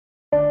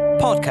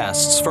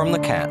Podcasts from the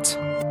Cat.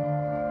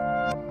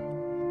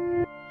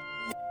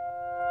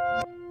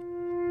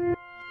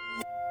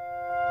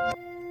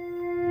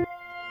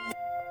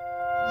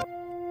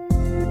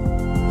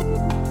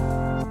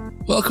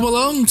 Welcome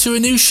along to a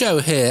new show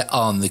here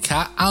on The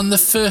Cat and the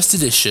first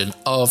edition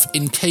of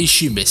In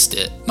Case You Missed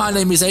It. My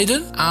name is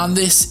Aidan and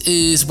this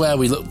is where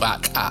we look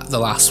back at the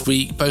last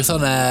week, both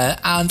on air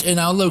and in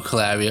our local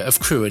area of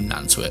Crewe and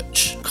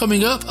Nantwich.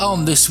 Coming up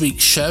on this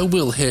week's show,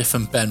 we'll hear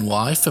from Ben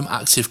Y from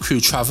Active Crewe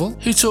Travel,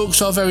 who talks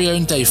to our very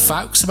own Dave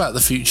Fowkes about the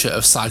future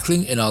of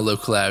cycling in our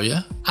local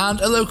area.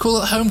 And a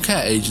local home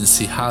care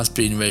agency has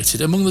been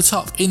rated among the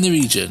top in the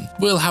region.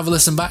 We'll have a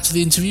listen back to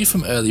the interview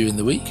from earlier in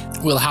the week.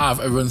 We'll have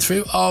a run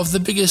through of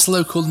the biggest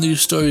local news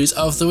stories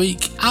of the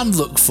week and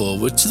look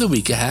forward to the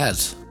week ahead.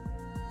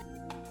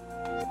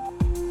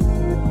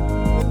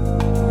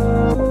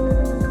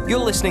 You're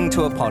listening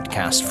to a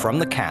podcast from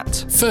the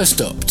Cat. First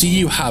up, do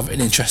you have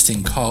an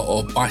interesting car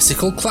or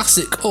bicycle,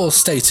 classic or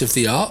state of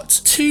the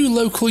art? Two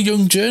local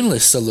young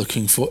journalists are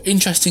looking for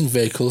interesting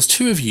vehicles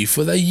to review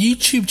for their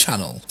YouTube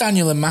channel.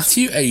 Daniel and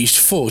Matthew, aged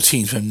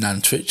 14 from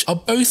Nantwich, are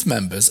both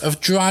members of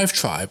Drive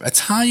Tribe, a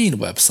tie-in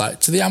website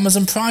to the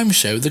Amazon Prime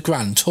show The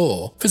Grand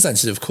Tour,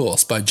 presented of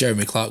course by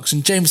Jeremy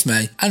Clarkson, James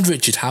May and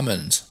Richard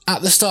Hammond.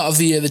 At the start of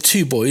the year, the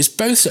two boys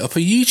both set up a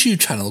YouTube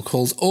channel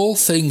called All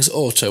Things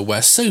Auto,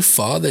 where so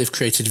far they've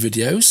created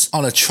videos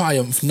on a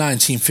Triumph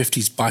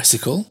 1950s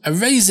bicycle, a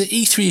Razor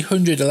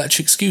E300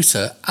 electric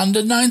scooter, and a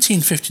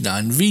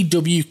 1959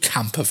 VW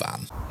camper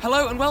van.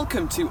 Hello and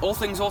welcome to All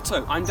Things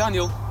Auto. I'm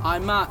Daniel.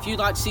 I'm Matt. If you'd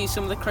like to see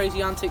some of the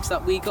crazy antics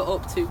that we got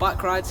up to,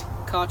 bike rides,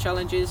 car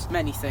challenges,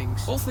 many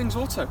things. All Things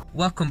Auto.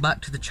 Welcome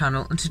back to the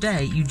channel, and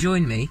today you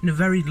join me in a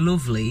very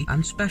lovely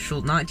and special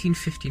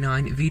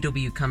 1959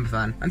 VW camper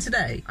van. And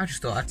today I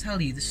just thought I'd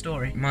tell you the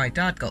story. My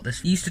dad got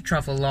this. He used to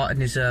travel a lot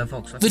in his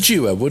Volkswagen. The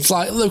duo would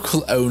like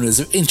local owners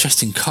of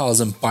interesting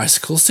cars and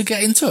bicycles to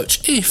get in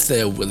touch if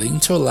they are willing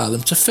to allow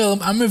them to film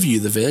and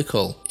review the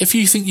vehicle. If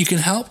you think you can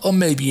help, or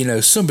maybe you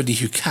know somebody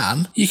who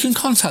can, you can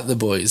contact the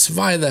boys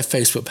via their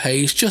Facebook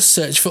page. Just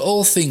search for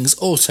All Things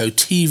Auto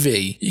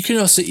TV. You can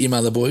also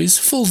email the boys.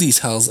 Full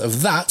details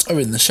of that are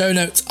in the show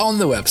notes on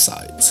the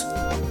website.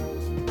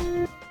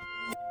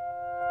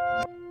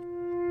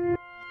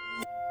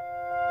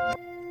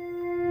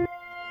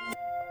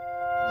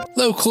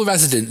 Local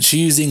residents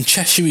using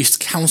Cheshire East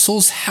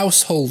Council's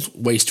Household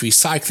Waste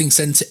Recycling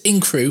Centre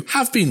in Crewe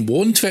have been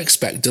warned to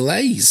expect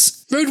delays.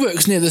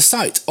 Roadworks near the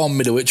site on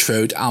Middlewich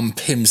Road and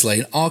Pims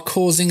Lane are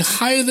causing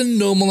higher than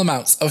normal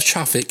amounts of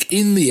traffic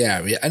in the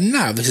area, and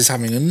now this is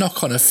having a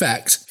knock-on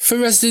effect for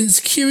residents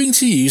queuing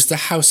to use the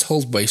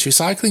Household Waste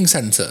Recycling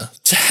Centre.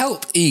 To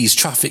help ease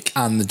traffic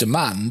and the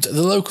demand,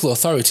 the local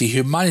authority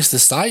who manages the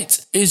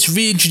site is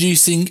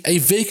reintroducing a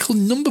vehicle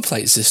number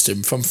plate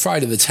system from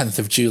Friday the 10th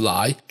of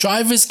July.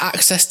 Drivers'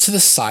 access to the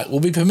site will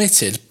be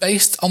permitted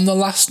based on the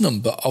last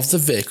number of the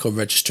vehicle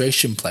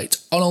registration plate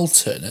on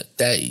alternate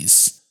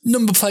days.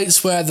 Number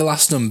plates where the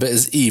last number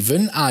is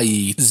even,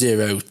 i.e.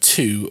 0,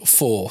 2,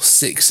 4,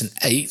 6 and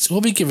 8, will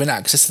be given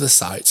access to the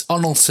site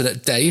on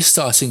alternate days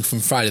starting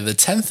from Friday the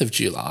 10th of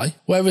July,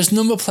 whereas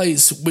number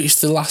plates which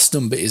the last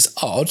number is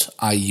odd,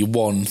 i.e.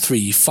 1,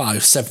 3,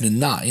 5, 7 and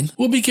 9,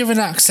 will be given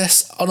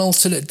access on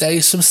alternate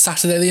days from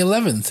Saturday the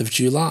 11th of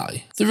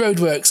July. The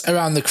roadworks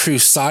around the Crewe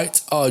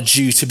site are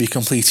due to be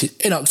completed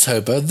in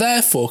October,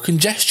 therefore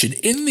congestion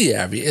in the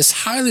area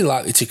is highly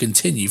likely to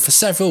continue for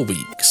several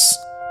weeks.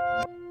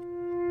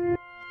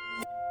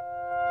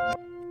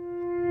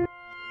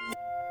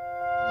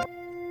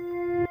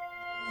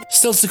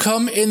 Still to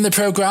come in the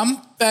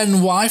programme,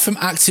 Ben Y from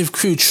Active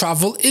Crewe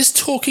Travel is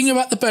talking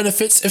about the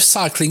benefits of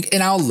cycling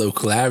in our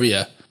local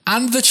area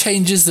and the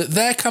changes that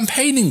they're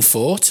campaigning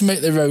for to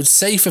make the roads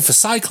safer for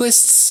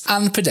cyclists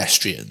and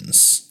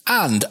pedestrians.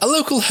 And a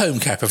local home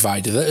care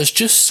provider that has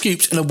just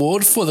scooped an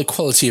award for the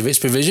quality of its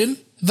provision.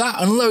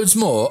 That and loads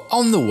more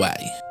on the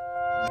way.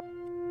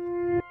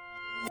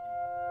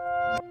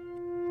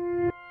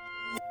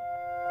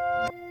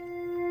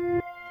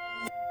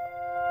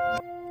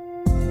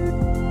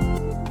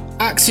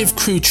 Active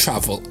Crewe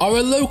Travel are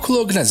a local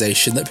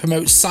organisation that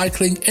promotes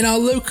cycling in our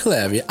local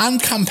area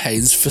and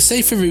campaigns for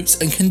safer routes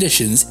and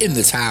conditions in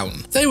the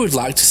town. They would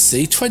like to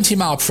see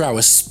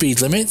 20mph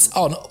speed limits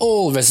on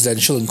all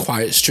residential and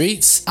quiet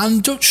streets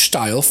and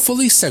Dutch-style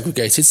fully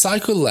segregated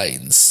cycle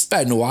lanes.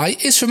 Ben Y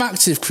is from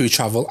Active Crewe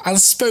Travel and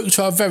spoke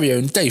to our very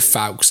own Dave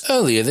Fowkes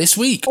earlier this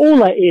week. All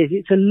that is,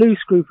 it's a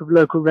loose group of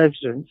local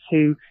residents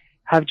who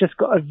have just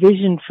got a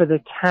vision for the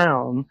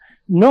town,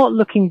 not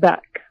looking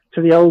back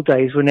to the old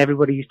days when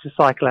everybody used to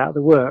cycle out of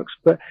the works,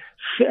 but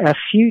a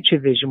future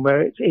vision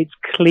where it's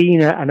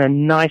cleaner and a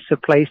nicer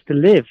place to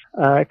live.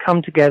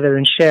 Come together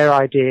and share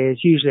ideas,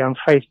 usually on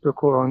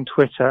Facebook or on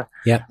Twitter.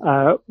 Yeah.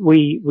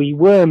 We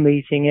were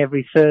meeting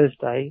every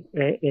Thursday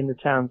in the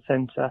town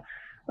centre,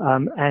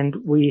 and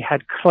we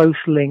had close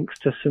links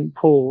to St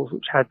Paul's,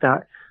 which had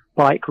that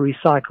bike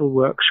recycle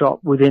workshop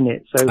within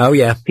it. So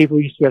people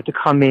used to be able to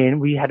come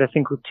in. We had a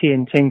thing called Tea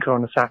and Tinker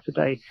on a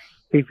Saturday.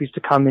 People used to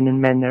come in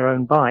and mend their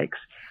own bikes.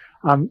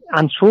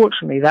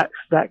 Unfortunately, that's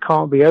that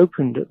can't be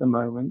opened at the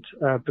moment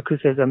because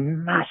there's a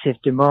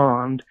massive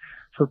demand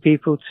for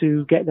people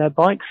to get their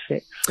bikes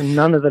fixed, and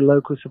none of the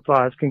local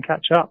suppliers can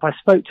catch up. I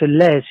spoke to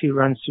Les, who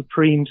runs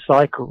Supreme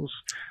Cycles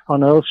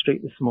on Earl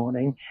Street this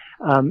morning,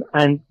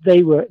 and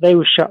they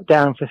were shut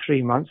down for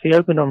 3 months. He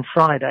opened on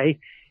Friday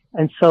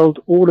and sold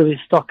all of his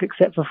stock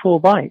except for 4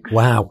 bikes.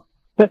 Wow.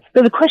 But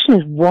the question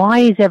is, why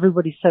is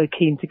everybody so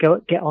keen to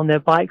get on their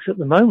bikes at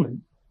the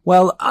moment?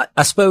 Well,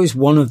 I suppose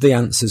one of the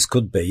answers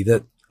could be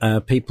that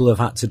people have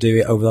had to do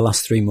it over the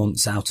last 3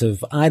 months out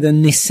of either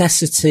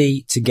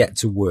necessity to get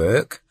to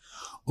work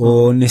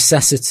or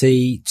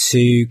necessity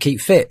to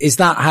keep fit. Is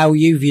that how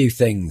you view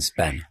things,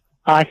 Ben?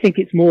 I think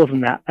it's more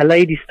than that. A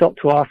lady stopped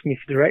to ask me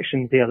for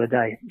directions the other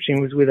day. She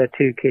was with her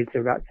 2 kids,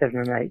 about 7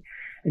 and 8.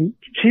 And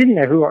she didn't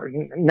know who,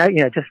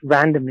 just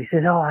randomly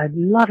said, I'm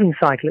loving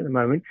cycling at the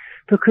moment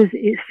because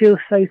it feels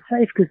so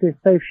safe because there's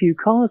so few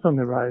cars on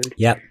the road.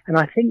 Yep. And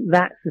I think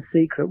that's the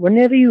secret.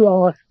 Whenever you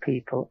ask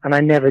people, and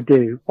I never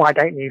do, why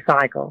don't you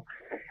cycle?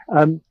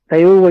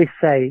 They always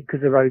say,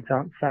 because the roads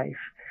aren't safe.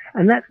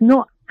 And that's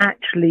not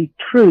actually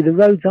true. The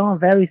roads are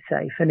very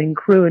safe. And in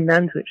Crewe and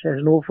Nantwich, there's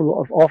an awful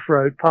lot of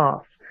off-road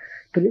paths,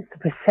 but it's the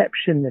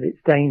perception that it's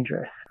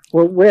dangerous.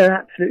 Well, we're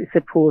absolutely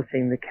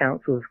supporting the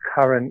council's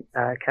current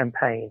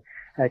campaign.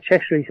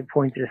 Cheshire East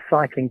appointed a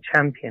cycling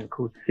champion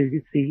called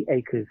Susie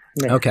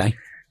Akers-Smith, okay,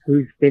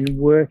 who's been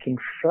working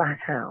flat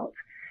out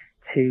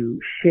to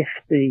shift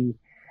the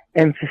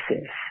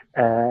emphasis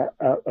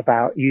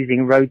about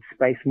using road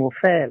space more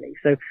fairly.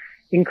 So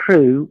in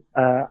Crewe,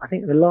 I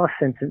think the last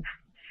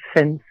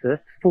census,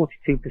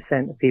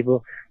 42% of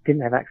people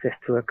didn't have access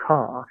to a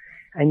car,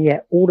 and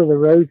yet all of the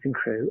roads in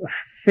Crewe are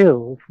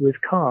filled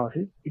with cars.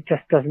 It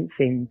just doesn't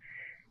seem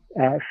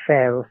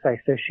fair or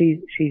safe. So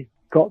she's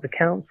got the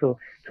council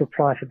to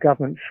apply for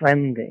government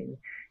funding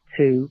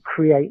to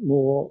create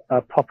more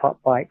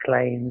pop-up bike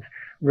lanes,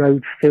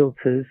 road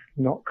filters,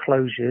 not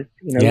closures.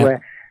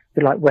 Where,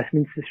 like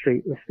Westminster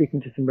Street, we're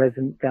speaking to some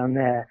residents down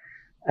there,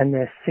 and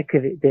they're sick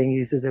of it being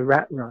used as a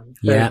rat run.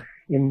 So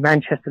in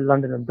Manchester,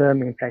 London, and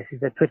Birmingham places,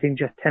 they're putting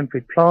just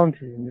temporary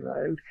planters in the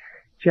road,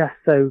 just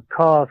so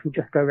cars will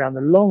just go around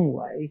the long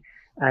way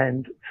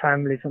and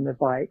families on their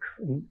bikes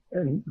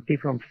and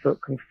people on foot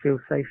can feel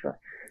safer.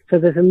 So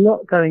there's a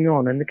lot going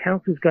on, and the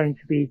council's going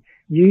to be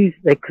used,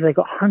 because they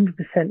got 100%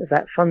 of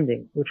that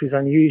funding, which was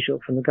unusual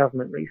from the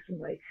government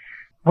recently.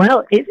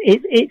 Well,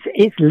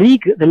 it's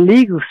legal. The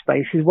legal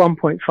space is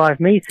 1.5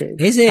 meters.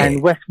 Is it?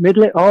 And West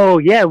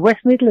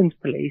Midlands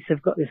Police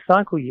have got this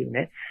cycle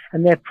unit,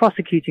 and they're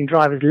prosecuting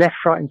drivers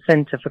left, right, and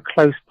centre for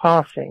close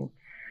passing.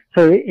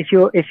 So if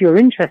you're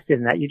interested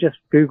in that, you just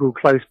Google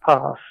close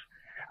pass,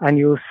 and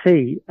you'll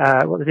see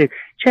what they do.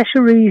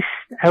 Cheshire East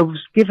has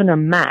given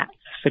them mats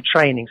for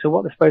training. So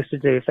what they're supposed to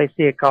do, if they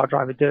see a car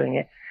driver doing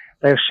it,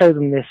 they'll show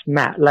them this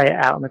mat, lay it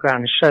out on the ground,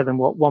 and show them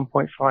what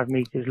 1.5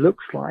 meters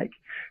looks like.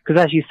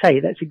 Because as you say,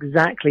 that's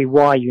exactly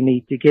why you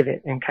need to give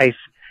it in case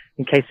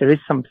there is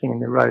something in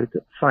the road that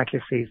the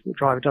cyclist sees that the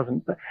driver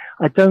doesn't. But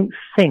I don't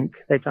think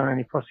they've done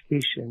any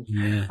prosecutions.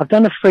 Yeah. I've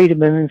done a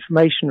freedom of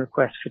information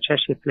request for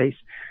Cheshire Police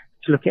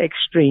to look at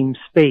extreme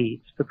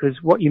speeds,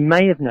 because what you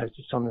may have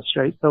noticed on the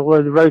streets,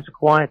 although the roads are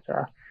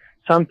quieter,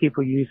 some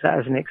people use that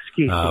as an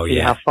excuse to see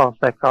how fast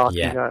their car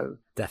can go.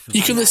 Definitely.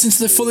 You can listen to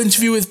the full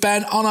interview with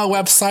Ben on our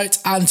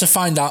website, and to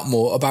find out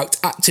more about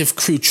active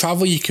Crewe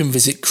travel, you can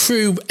visit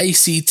crewact.org.uk.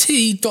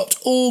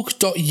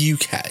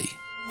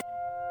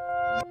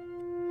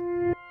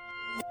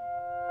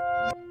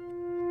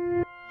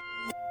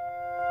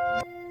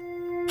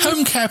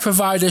 Home care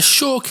provider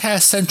Shorecare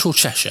Central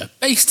Cheshire,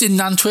 based in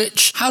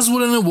Nantwich, has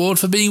won an award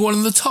for being one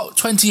of the top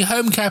 20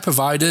 home care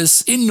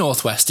providers in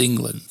North West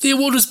England. The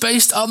award was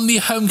based on the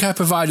home care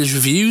providers'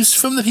 reviews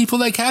from the people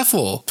they care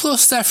for,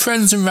 plus their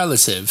friends and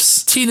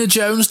relatives. Tina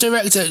Jones,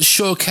 director at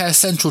Shorecare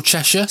Central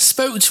Cheshire,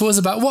 spoke to us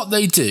about what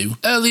they do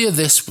earlier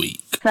this week.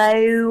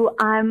 So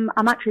I'm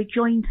actually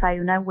joint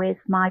owner with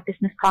my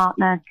business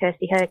partner,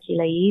 Kirsty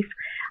Hercules.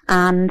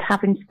 And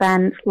having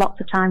spent lots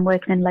of time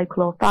working in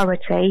local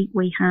authority,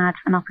 we had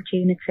an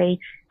opportunity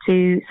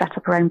to set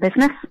up our own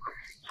business.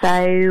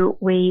 So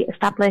we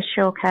established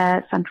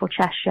Shorecare Central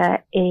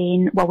Cheshire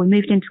we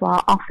moved into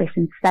our office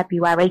in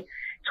February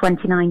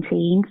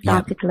 2019,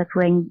 started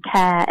delivering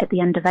care at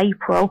the end of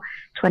April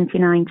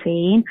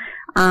 2019.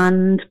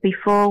 And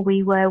before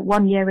we were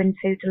 1 year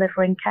into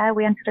delivering care,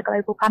 we entered a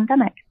global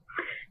pandemic.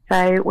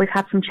 So we've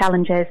had some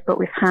challenges, but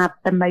we've had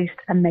the most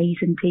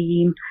amazing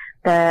team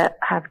that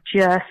have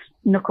just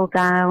knuckled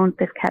down.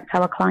 They've kept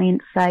our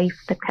clients safe.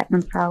 They've kept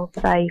themselves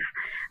safe.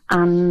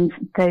 And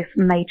they've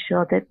made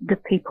sure that the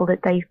people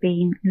that they've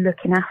been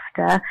looking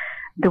after,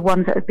 the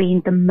ones that have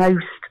been the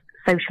most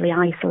socially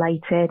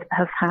isolated,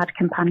 have had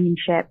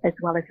companionship as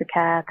well as the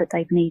care that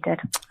they've needed.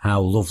 How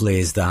lovely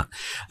is that?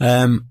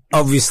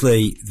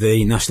 Obviously,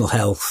 the National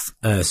Health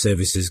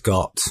Service has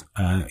got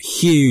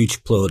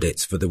huge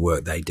plaudits for the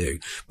work they do.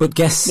 But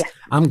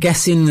I'm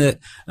guessing that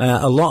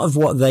a lot of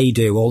what they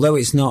do, although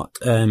it's not,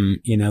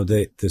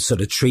 the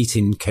sort of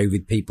treating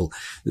COVID people,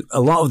 a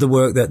lot of the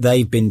work that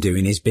they've been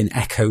doing has been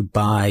echoed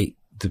by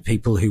the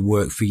people who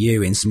work for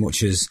you, in so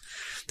much as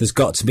there's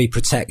got to be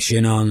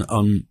protection on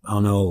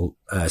all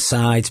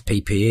sides,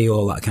 PPE,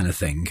 all that kind of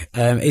thing.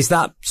 Is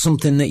that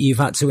something that you've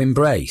had to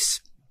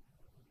embrace?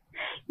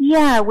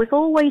 Yeah, we've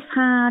always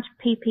had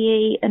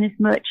PPE in as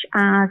much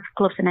as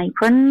gloves and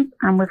aprons,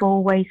 and we've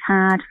always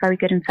had very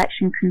good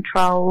infection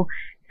control.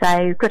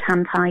 So good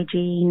hand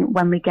hygiene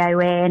when we go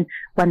in,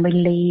 when we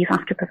leave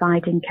after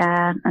providing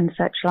care and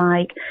such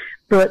like.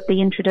 But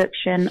the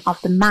introduction of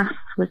the masks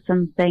was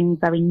something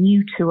very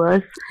new to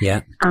us.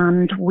 Yeah.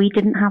 And we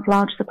didn't have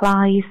large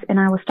supplies in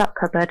our stock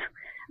cupboard.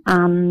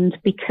 And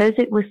because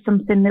it was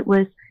something that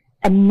was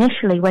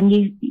initially, when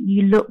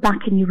you look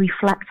back and you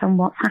reflect on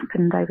what's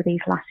happened over these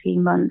last few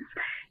months,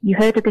 you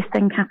heard of this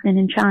thing happening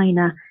in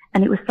China,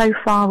 and it was so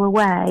far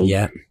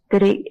away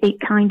that it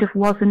kind of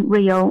wasn't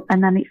real.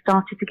 And then it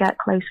started to get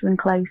closer and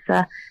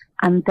closer.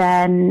 And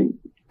then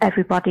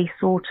everybody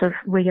sort of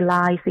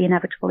realised the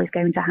inevitable is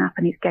going to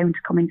happen. It's going to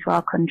come into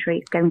our country.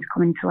 It's going to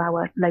come into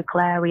our local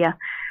area.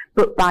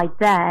 But by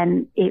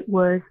then, it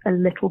was a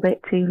little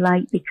bit too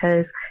late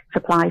because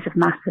supplies of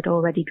masks had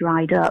already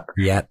dried up.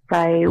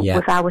 So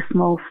with our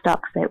small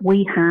stocks that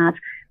we had,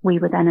 we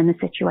were then in a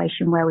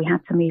situation where we had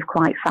to move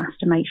quite fast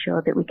to make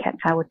sure that we kept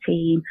our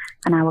team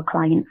and our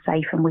clients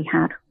safe, and we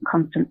had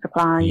constant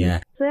supply.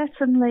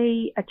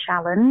 Certainly a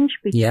challenge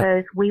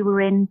because we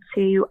were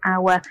into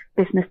our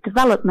business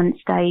development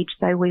stage.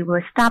 So we were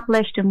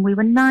established and we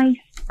were nice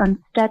and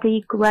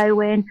steady,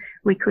 growing,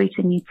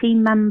 recruiting new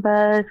team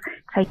members,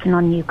 taking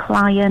on new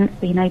clients,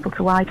 being able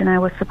to widen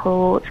our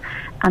support.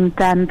 And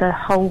then the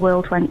whole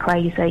world went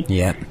crazy.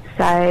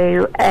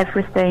 So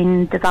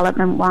everything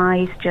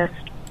development-wise just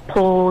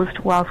paused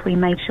whilst we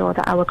made sure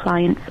that our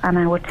clients and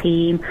our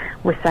team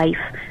were safe,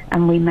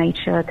 and we made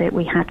sure that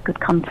we had good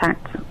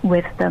contact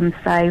with them.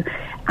 So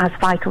as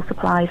vital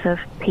supplies of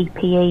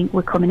PPE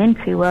were coming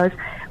into us,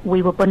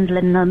 we were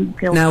bundling them.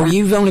 Now,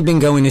 you've only been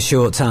going a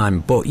short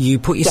time, but you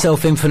put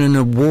yourself in for an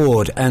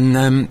award,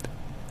 and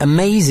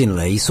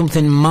amazingly,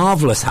 something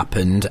marvellous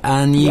happened,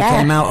 and you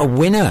came out a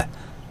winner.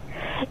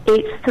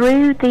 It's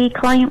through the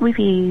client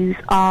reviews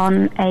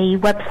on a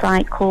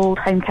website called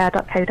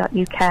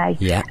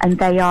homecare.co.uk, and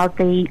they are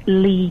the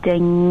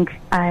leading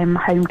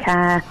home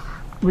care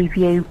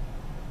review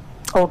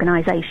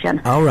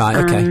organisation. Oh, right,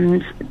 okay.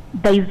 And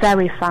they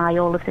verify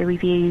all of the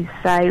reviews,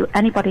 so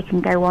anybody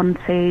can go on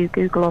to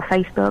Google or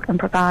Facebook and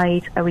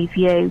provide a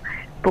review.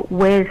 But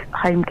with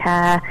home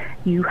care,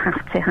 you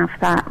have to have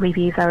that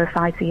review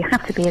verified. So you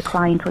have to be a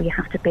client, or you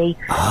have to be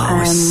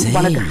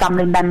one of the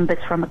family members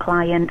from a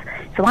client.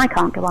 So I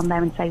can't go on there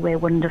and say we're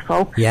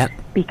wonderful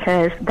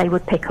because they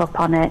would pick up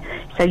on it.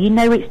 So you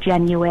know it's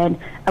genuine.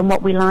 And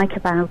what we like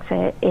about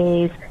it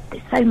is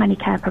there's so many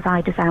care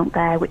providers out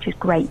there, which is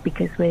great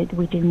because we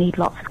do need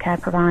lots of care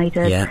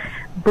providers.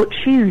 But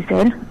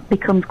choosing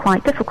becomes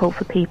quite difficult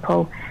for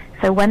people.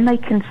 So when they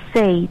can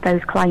see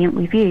those client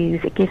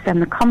reviews, it gives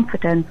them the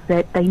confidence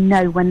that they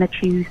know when they're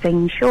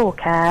choosing Sure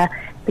Care,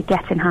 they're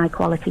getting high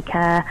quality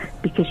care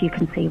because you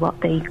can see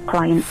what the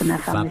clients and their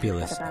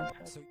families said about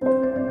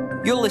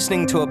it. You're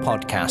listening to a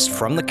podcast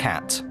from The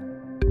Cat.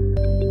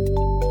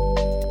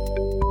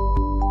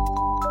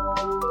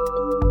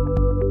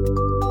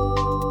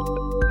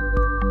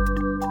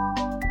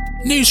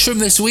 News from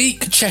this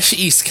week, Cheshire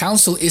East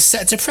Council is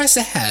set to press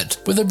ahead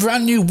with a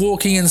brand new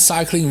walking and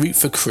cycling route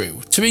for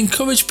Crewe to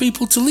encourage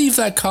people to leave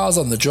their cars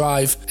on the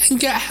drive and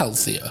get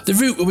healthier. The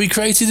route will be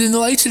created in the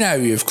Leighton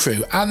area of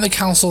Crewe, and the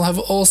council have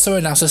also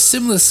announced a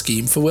similar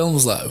scheme for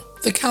Wilmslow.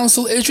 The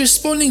council is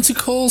responding to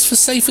calls for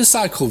safer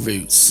cycle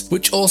routes,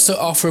 which also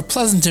offer a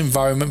pleasant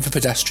environment for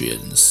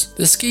pedestrians.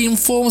 The scheme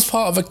forms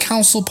part of a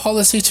council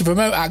policy to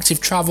promote active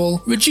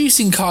travel,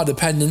 reducing car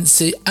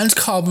dependency and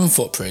carbon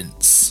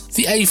footprints.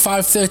 The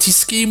A530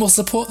 scheme will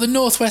support the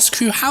North West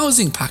Crewe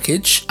housing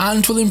package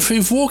and will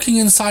improve walking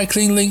and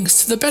cycling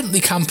links to the Bentley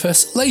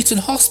campus, Leighton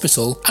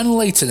Hospital and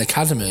Leighton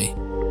Academy.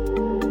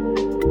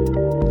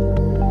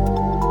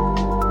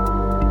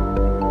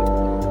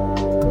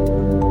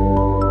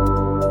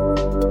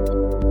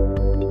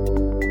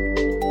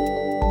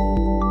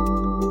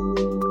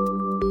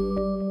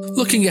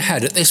 Looking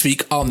ahead at this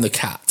week on The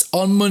Cat,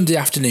 on Monday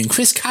afternoon,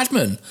 Chris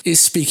Cadman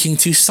is speaking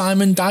to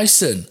Simon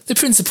Dyson, the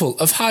principal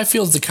of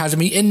Highfields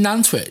Academy in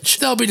Nantwich.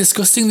 They'll be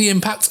discussing the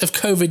impact of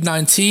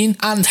COVID-19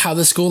 and how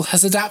the school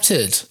has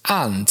adapted.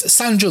 And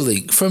Sandra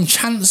Link from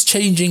Chance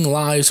Changing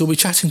Lives will be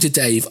chatting to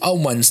Dave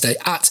on Wednesday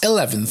at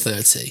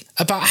 11:30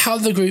 about how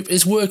the group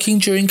is working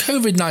during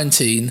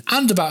COVID-19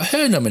 and about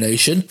her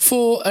nomination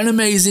for an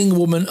Amazing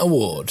Woman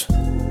Award.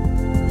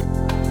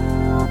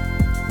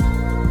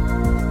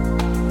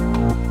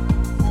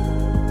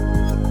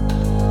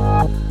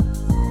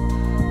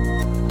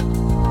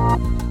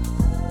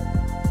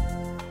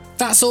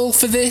 That's all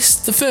for this,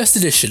 the first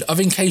edition of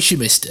In Case You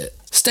Missed It.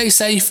 Stay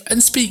safe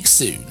and speak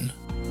soon.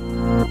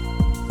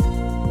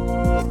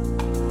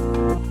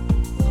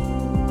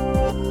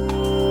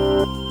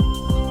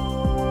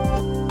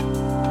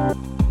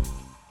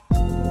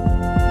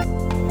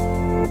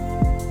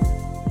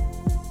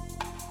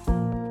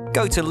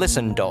 Go to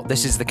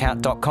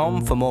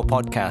listen.thisisthecat.com for more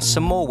podcasts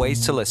and more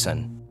ways to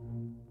listen.